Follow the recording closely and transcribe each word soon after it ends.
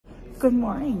Good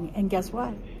morning, and guess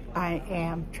what? I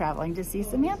am traveling to see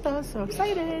Samantha, so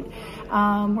excited.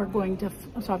 I'm going to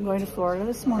Florida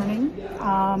this morning.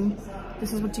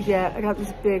 This is what you get. I got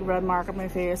this big red mark on my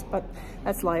face, but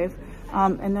that's life.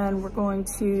 And then we're going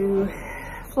to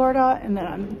Florida, and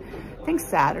then I think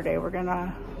Saturday we're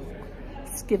gonna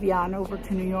skivvy on over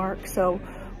to New York. So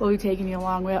we'll be taking you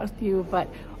along with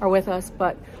us,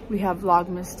 but we have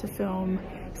Vlogmas to film.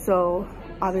 So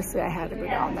obviously I had to go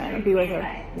down there and be with her.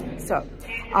 So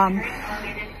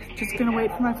just gonna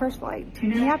wait for my first flight to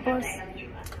Minneapolis.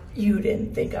 You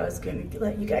didn't think I was gonna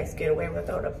let you guys get away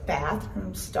without a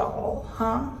bathroom stall,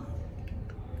 huh?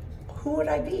 Who would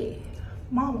I be?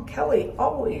 Mama Kelly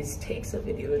always takes a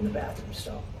video in the bathroom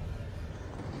stall.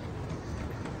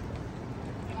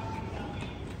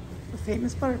 The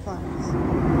famous butterflies.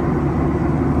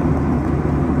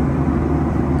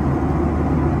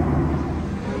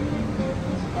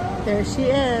 There she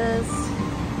is.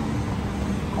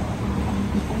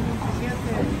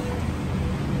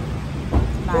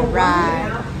 My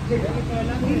ride.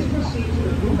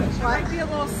 Might be a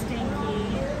little stinky.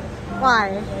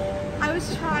 Why? I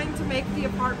was trying to make the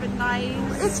apartment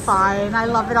nice. It's fine. I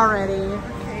love it already.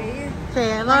 Okay.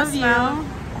 Okay, I love you. Smell?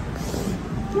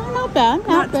 Not bad.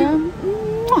 Not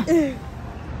bad.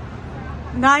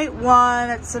 Night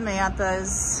one at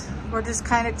Samantha's. We're just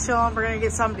kind of chilling. We're gonna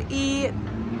get something to eat.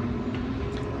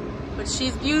 But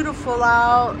she's beautiful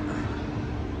out.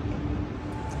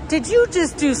 Did you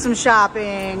just do some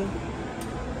shopping?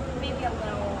 Maybe a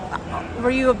little.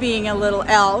 Were you being a little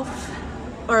elf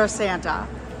or a Santa?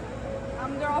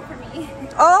 They're all for me.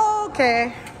 Oh,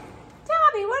 okay.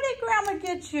 Dobby, what did Grandma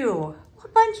get you? A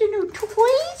bunch of new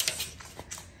toys?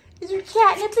 Is there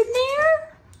catnip in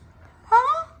there?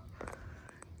 Huh?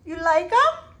 You like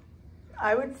them?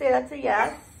 I would say that's a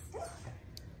yes.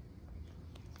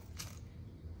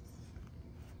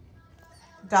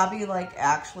 Dobby like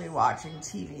actually watching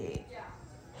TV. Yeah.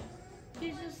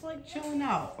 He's just like chilling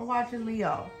out. We're watching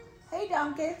Leo. Hey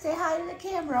Duncan, say hi to the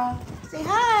camera. Say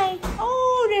hi.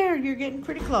 Oh, there, you're getting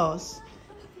pretty close.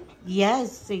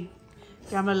 Yes, say,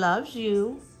 Grandma loves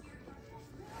you.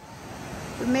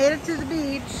 We made it to the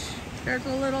beach. There's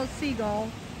a little seagull.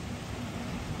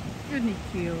 Isn't he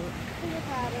cute?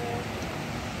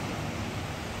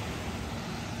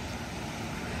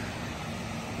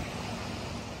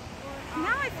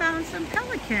 Now I found some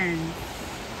pelicans.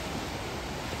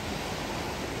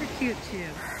 They're cute too.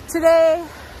 Today,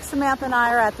 Samantha and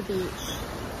I are at the beach,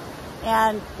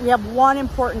 and we have one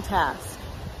important task.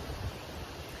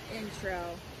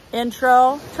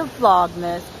 Intro to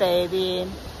Vlogmas, baby.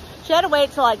 She had to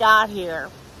wait till I got here.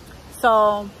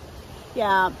 So,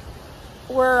 yeah,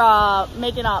 we're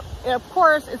making up. Of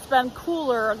course, it's been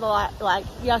cooler like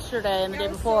yesterday and the day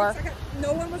before.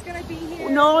 No one was gonna be here.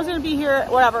 No one was gonna be here.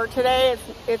 Whatever. Today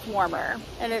it's warmer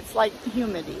and it's like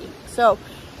humidity. So,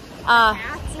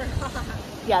 Hats are hot.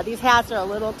 yeah, these hats are a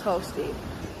little toasty,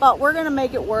 but we're gonna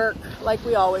make it work like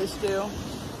we always do.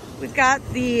 We've got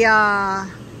the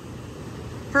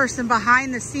person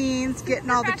behind the scenes getting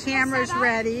all the cameras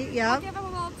ready. Yep. I'll give them a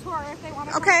little tour if they want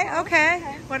to. Okay.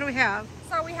 What do we have?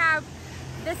 So we have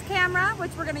this camera,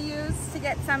 which we're gonna use to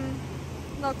get some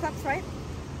little clips, right?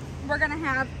 We're gonna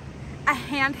have a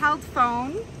handheld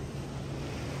phone.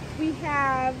 We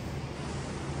have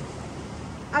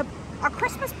a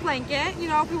Christmas blanket, you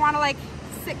know, if we want to like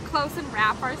sit close and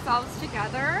wrap ourselves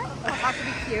together. That would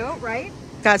be cute, right?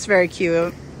 That's very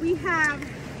cute. We have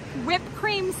whipped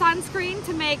cream sunscreen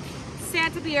to make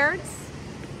Santa beards.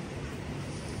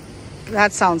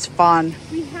 That sounds fun.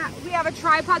 We have a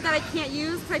tripod that I can't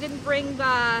use because I didn't bring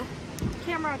the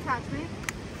camera attachment.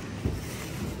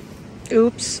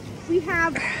 Oops. We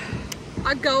have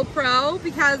a GoPro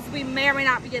because we may or may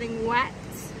not be getting wet.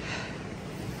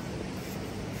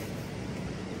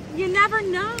 You never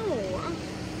know.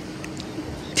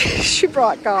 She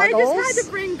brought goggles. I just had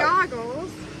to bring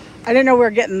goggles. I didn't know we were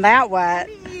getting that wet.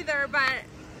 Me either, but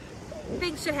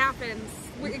big shit happens.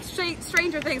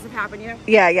 Stranger things have happened, you know?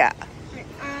 Yeah. Okay,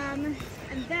 and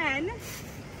then,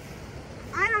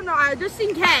 I don't know, just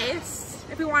in case,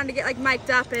 if we wanted to get like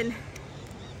mic'd up and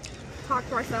talk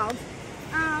to ourselves.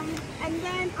 And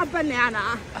then a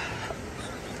banana.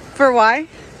 For why?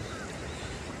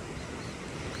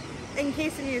 In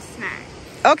case we need a snack.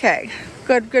 Okay,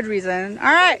 good reason. All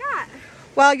right.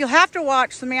 Well, you'll have to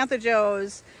watch Samantha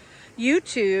Jo's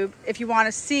YouTube if you want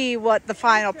to see what the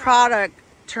final product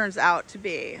turns out to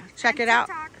be. Check it out.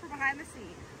 For behind the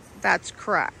scenes. That's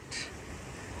correct.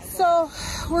 So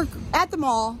we're at the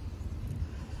mall.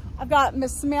 I've got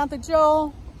Miss Samantha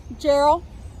Jo, Gerald,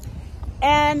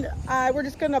 and we're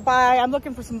just gonna buy, I'm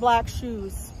looking for some black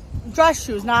shoes. dress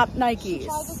shoes, not Nikes. She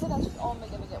tried to say that she's only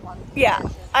gonna get one. Yeah,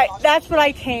 that's what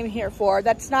I came here for.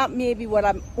 That's not maybe what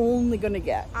I'm only gonna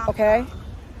get, okay?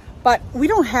 But we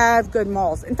don't have good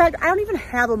malls. In fact, I don't even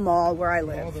have a mall where I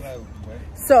live.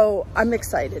 So I'm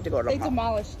excited to go to the mall. They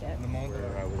demolished it.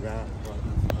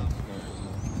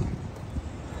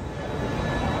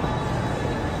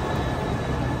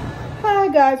 Hi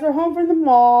guys, we're home from the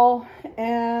mall,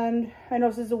 and I know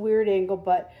this is a weird angle,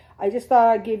 but I just thought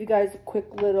I'd give you guys a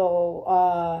quick little,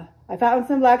 I found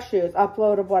some black shoes,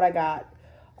 upload of what I got,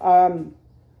 or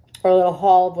a little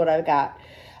haul of what I got.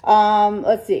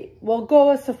 Let's see, we'll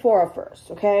go with Sephora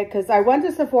first, okay? Because I went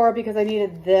to Sephora because I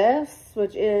needed this,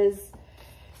 which is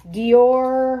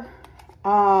Dior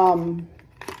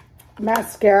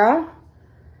mascara.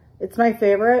 It's my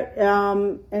favorite,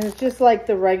 and it's just like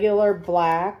the regular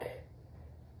black.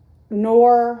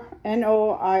 Noir,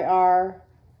 N-O-I-R,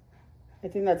 I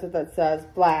think that's what that says,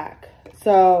 black.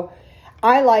 So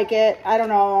I like it. I don't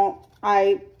know.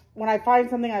 When I find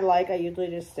something I like, I usually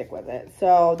just stick with it.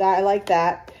 So that I like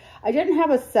that. I didn't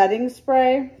have a setting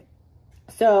spray,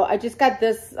 so I just got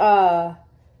this.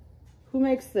 Who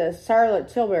makes this? Charlotte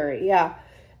Tilbury. Yeah,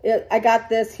 I got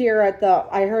this here at the.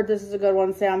 I heard this is a good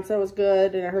one. Sam said it was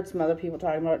good, and I heard some other people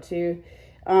talking about it too.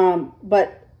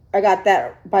 But I got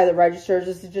that by the registers.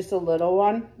 This is just a little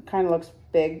one. Kind of looks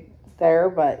big there,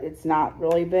 but it's not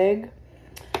really big.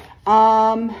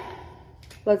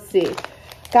 Let's see.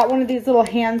 Got one of these little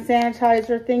hand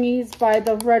sanitizer thingies by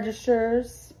the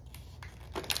registers.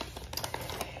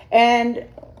 And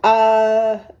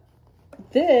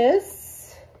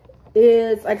this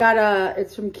is,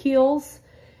 it's from Kiehl's.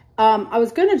 I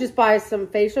was going to just buy some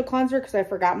facial cleanser because I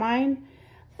forgot mine.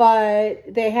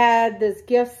 But they had this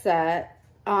gift set.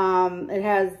 It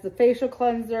has the facial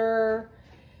cleanser,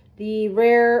 the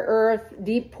Rare Earth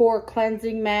Deep Pore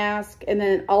Cleansing Mask, and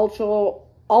then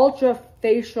Ultra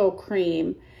Facial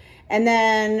Cream. And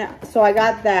then, so I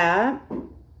got that.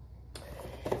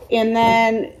 And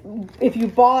then if you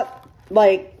bought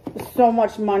like so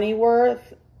much money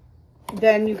worth,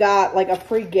 then you got like a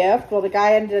free gift. Well, the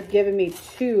guy ended up giving me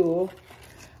two.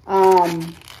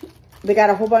 They got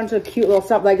a whole bunch of cute little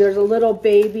stuff. Like there's a little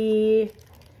baby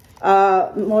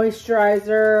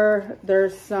moisturizer.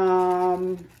 There's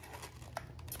some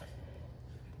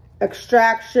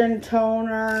extraction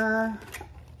toner,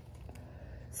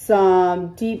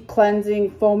 some deep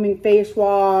cleansing foaming face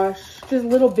wash, just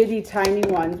little bitty tiny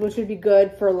ones, which would be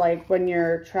good for like when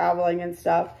you're traveling and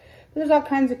stuff. There's all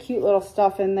kinds of cute little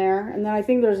stuff in there. And then I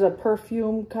think there's a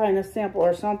perfume kind of sample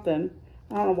or something.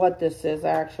 I don't know what this is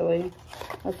actually.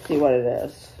 Let's see what it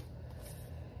is.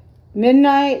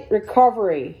 Midnight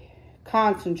Recovery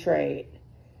Concentrate.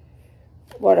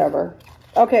 Whatever.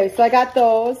 Okay, so I got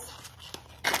those.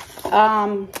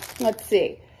 Let's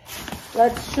see.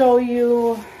 Let's show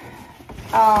you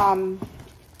my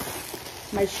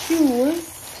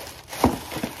shoes.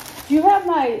 Do you have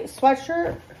my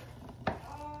sweatshirt?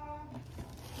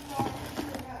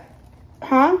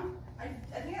 Huh? I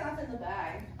think I left it in the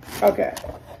bag. Okay.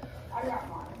 I got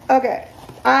mine. Okay.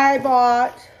 I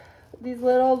bought these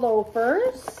little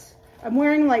loafers. I'm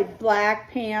wearing like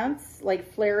black pants, like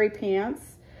flary pants.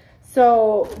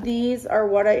 So these are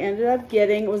what I ended up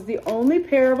getting. It was the only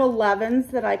pair of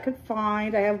 11s that I could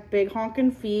find. I have big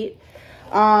honking feet.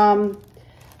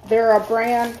 They're a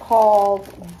brand called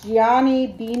Gianni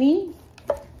Bini,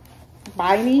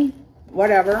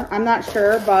 whatever. I'm not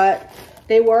sure, but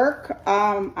they work.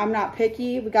 I'm not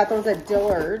picky. We got those at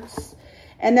Dillard's.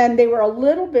 And then they were a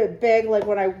little bit big, like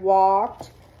when I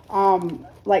walked,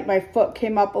 like my foot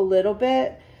came up a little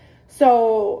bit.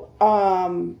 So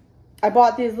I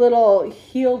bought these little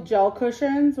heel gel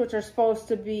cushions, which are supposed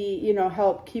to be, you know,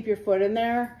 help keep your foot in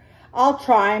there. I'll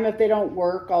try them. If they don't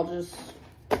work, I'll just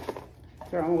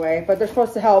throw them away. But they're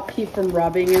supposed to help keep from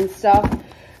rubbing and stuff.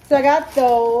 So I got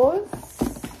those.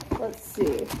 Let's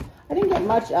see. I didn't get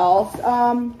much else.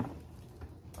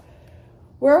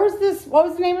 Where was this? What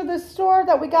was the name of this store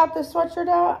that we got this sweatshirt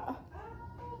at?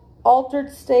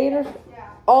 Altered State or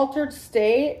Altered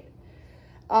State.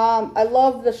 I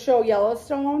love the show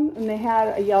Yellowstone, and they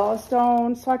had a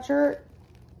Yellowstone sweatshirt.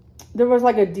 There was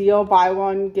like a deal, buy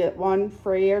one, get one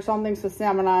free or something. So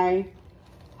Sam and I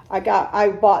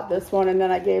bought this one, and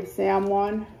then I gave Sam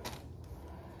one.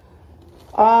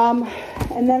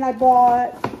 And then I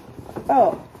bought,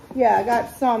 oh yeah, I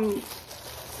got some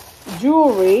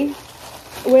jewelry,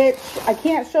 which I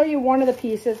can't show you one of the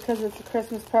pieces because it's a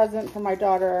Christmas present for my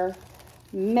daughter,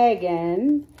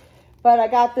 Megan. But I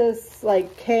got this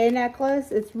like K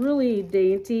necklace. It's really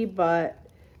dainty, but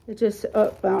it just,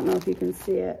 oh, I don't know if you can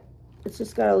see it. It's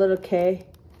just got a little K.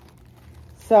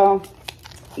 So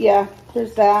yeah,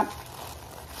 there's that.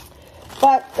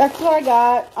 But that's what I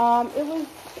got. It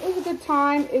was a good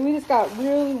time. We just got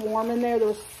really warm in there. There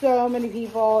were so many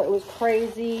people. It was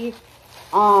crazy.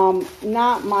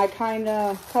 Not my kind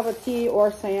of cup of tea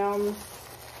or Sam's.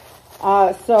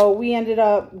 So we ended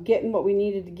up getting what we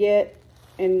needed to get,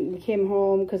 and we came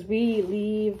home because we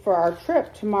leave for our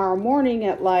trip tomorrow morning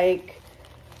at like,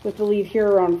 we have to leave here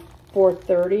around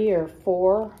 4:30 or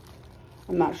 4.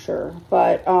 I'm not sure.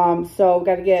 But, so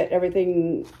got to get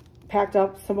everything packed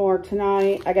up some more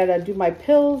tonight. I got to do my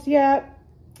pills yet,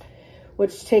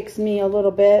 which takes me a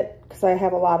little bit because I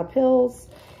have a lot of pills.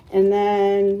 And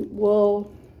then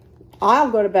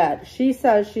I'll go to bed. She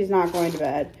says she's not going to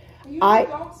bed. You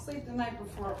don't sleep the night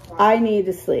before. I need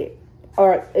to sleep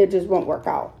or it just won't work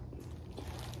out.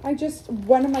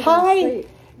 When am I going to sleep?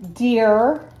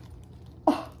 Dear.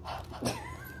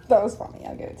 That was funny.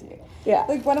 I'll give it to you. Yeah.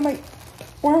 Like, when am I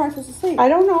supposed to sleep? I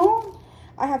don't know.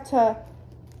 I have to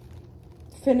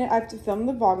film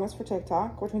the Vlogmas for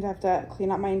TikTok, which means I have to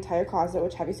clean out my entire closet,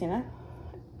 which, have you seen it?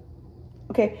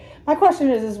 Okay. My question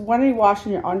is when are you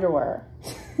washing your underwear?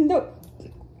 No.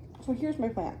 So here's my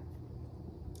plan.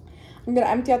 I'm going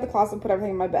to empty out the closet and put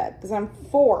everything in my bed because I'm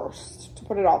forced to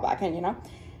put it all back in, you know?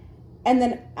 And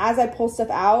then as I pull stuff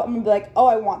out, I'm going to be like, oh,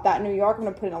 I want that in New York. I'm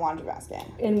going to put it in a laundry basket.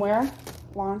 In where?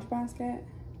 Laundry basket.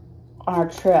 On our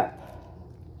trip.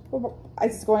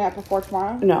 Is this going out before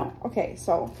tomorrow? No. Okay,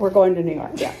 so. We're going to New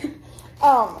York, yeah.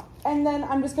 And then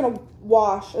I'm just going to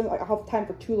wash, and like, I'll have time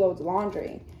for 2 loads of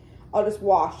laundry. I'll just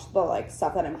wash the, like,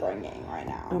 stuff that I'm bringing right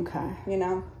now. Okay. You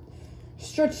know?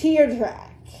 Strategic.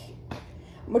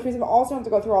 Which means I'm also have to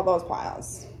go through all those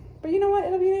piles. But you know what?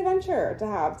 It'll be an adventure to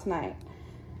have tonight.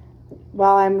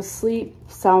 While I'm asleep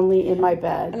soundly in my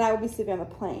bed. And I will be sleeping on the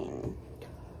plane.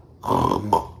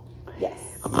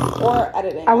 Yes. Or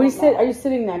editing. Are you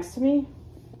sitting next to me?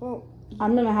 Well,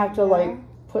 I'm gonna have to like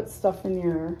put stuff in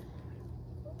your.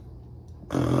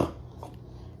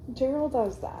 Gerald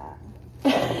does that.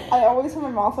 I always have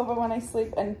my mouth open when I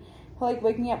sleep, and he'll like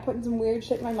wake me up putting some weird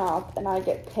shit in my mouth, and I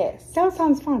get pissed. That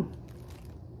sounds fun.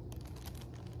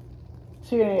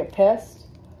 So you're gonna get pissed?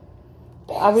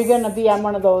 Are we gonna be on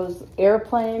one of those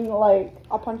airplane like?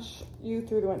 I'll punch you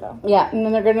through the window. Yeah, and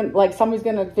then they're gonna like somebody's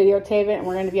gonna videotape it, and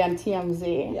we're gonna be on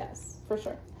TMZ. Yes, for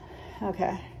sure.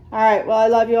 Okay. All right. Well, I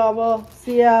love you all. We'll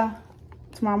see ya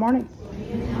tomorrow morning.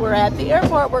 We're at the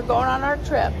airport. We're going on our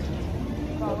trip.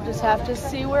 We'll just have to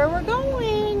see where we're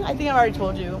going. I think I've already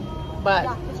told you, but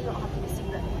Yeah, because you don't have to be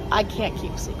secret. I can't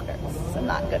keep secrets. I'm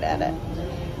not good at it.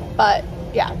 But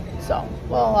yeah, so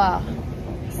we'll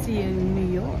see you in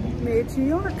New York. Made it to New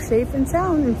York, safe and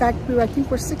sound. In fact, I think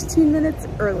we're 16 minutes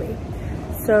early.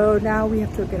 So now we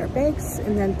have to get our bags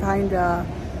and then find a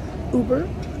Uber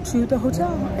to the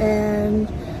hotel. And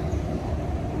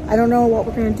I don't know what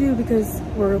we're gonna do because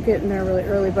we're getting there really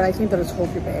early, but I think they'll just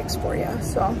hold your bags for you.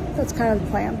 So that's kind of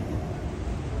the plan.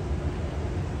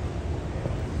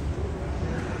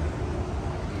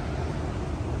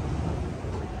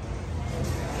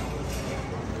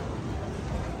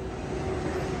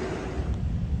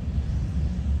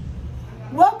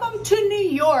 Welcome to New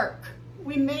York.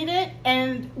 We made it,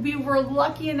 and we were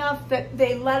lucky enough that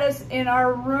they let us in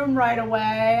our room right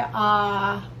away.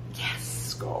 Yes,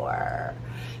 score.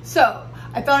 So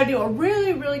I thought I'd do a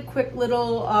really, really quick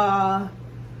little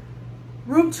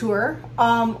room tour,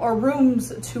 or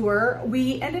rooms tour.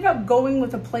 We ended up going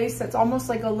with a place that's almost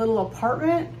like a little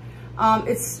apartment.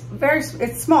 It's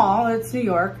small, it's New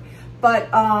York. But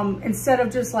instead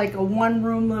of just like a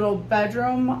one-room little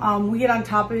bedroom, we get on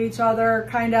top of each other,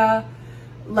 kind of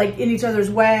like in each other's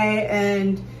way,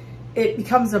 and it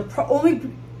becomes only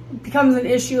becomes an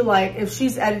issue like if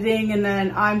she's editing and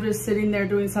then I'm just sitting there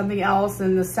doing something else,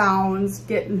 and the sounds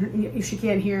she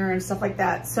can't hear and stuff like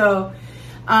that. So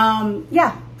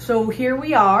yeah, so here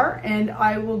we are, and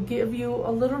I will give you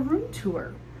a little room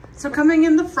tour. So coming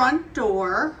in the front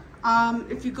door.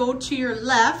 If you go to your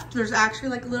left, there's actually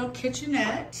like a little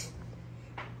kitchenette,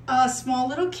 a small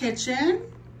little kitchen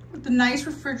with a nice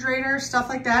refrigerator, stuff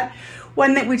like that.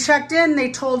 When we checked in, they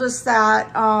told us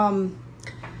that, oh,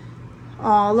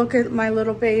 look at my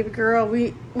little baby girl.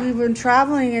 We've been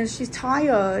traveling and she's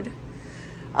tired.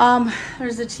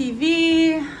 There's a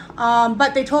TV,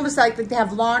 but they told us like that they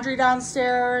have laundry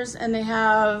downstairs and they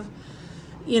have,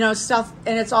 you know, stuff,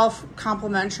 and it's all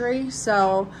complimentary.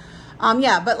 So,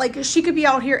 yeah, but like she could be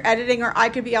out here editing, or I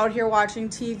could be out here watching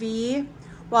TV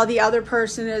while the other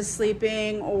person is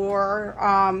sleeping, or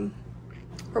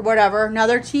whatever.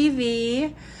 Another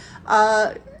TV,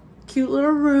 cute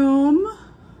little room.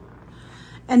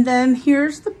 And then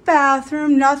here's the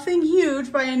bathroom. Nothing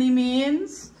huge by any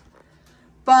means,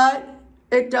 but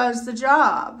it does the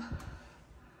job.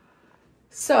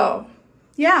 So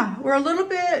yeah, we're a little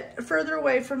bit further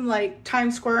away from like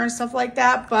Times Square and stuff like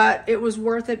that, but it was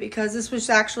worth it because this was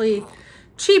actually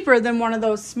cheaper than one of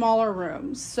those smaller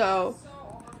rooms. So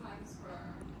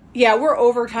yeah, we're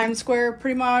over Times Square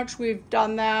pretty much. We've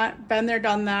done that, been there,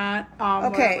 done that.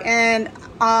 Okay, and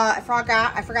I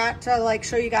forgot to like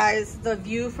show you guys the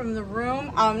view from the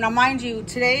room. Now mind you,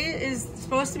 today is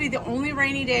supposed to be the only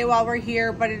rainy day while we're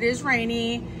here, but it is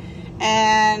rainy,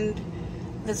 and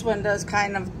this window is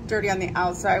kind of dirty on the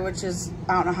outside, which is,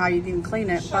 I don't know how you'd even clean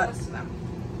it,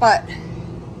 but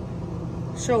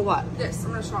show what? This,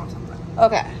 I'm gonna show them something.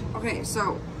 Okay. Okay,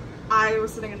 so I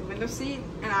was sitting in the window seat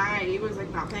and I was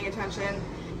like not paying attention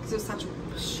because it was such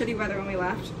shitty weather when we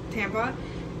left Tampa.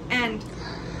 And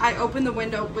I opened the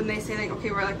window when they say like,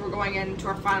 okay, we're going into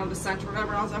our final descent or whatever.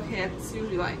 And I was like, okay, it's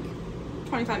usually like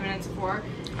 25 minutes before.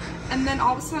 And then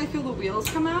all of a sudden I feel the wheels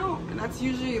come out, and that's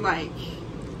usually like,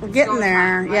 we're getting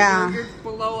there, like, yeah. You're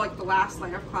below like the last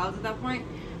layer of clouds at that point.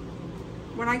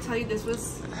 When I tell you this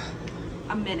was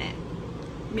a minute,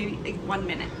 maybe like 1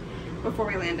 minute before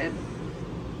we landed.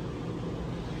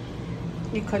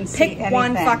 You couldn't see anything. Pick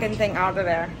one fucking thing out of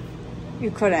there.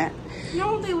 You couldn't.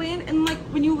 No, they land, and like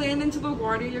when you land into the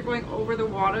water, you're going over the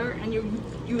water, and you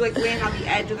like land on the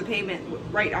edge of the pavement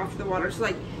right off the water. So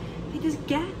like, they just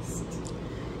guessed.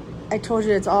 I told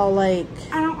you it's all like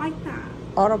I don't like that.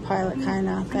 Autopilot kind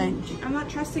of thing. I'm not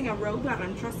trusting a robot.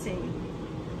 I'm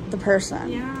trusting the person.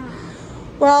 Yeah.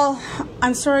 Well,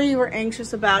 I'm sorry you were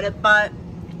anxious about it, but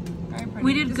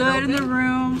we did good in the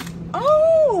room.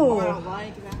 Oh, I don't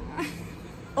like that.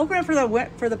 Open it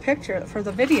for the picture, for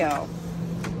the video.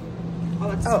 Oh,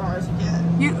 that's as far as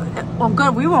you get. Well,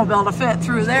 good. We won't be able to fit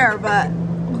through there, but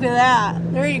look at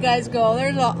that. There you guys go.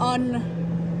 There's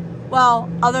well,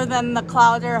 other than the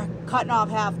clouds are cutting off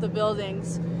half the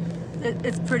buildings,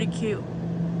 it's pretty cute.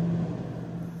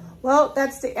 Well,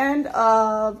 that's the end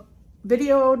of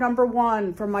video number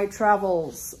 1 from my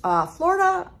travels,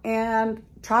 Florida and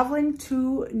traveling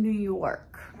to New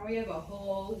York. We have a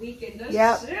whole week in this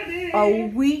city. A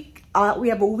week. We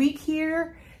have a week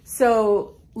here,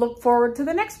 so look forward to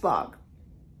the next vlog.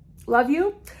 Love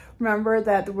you. Remember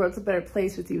that the world's a better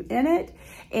place with you in it,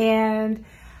 and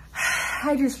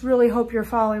I just really hope you're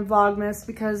following Vlogmas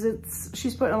because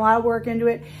she's putting a lot of work into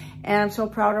it, and I'm so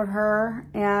proud of her.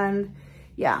 And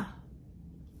yeah,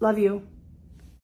 love you.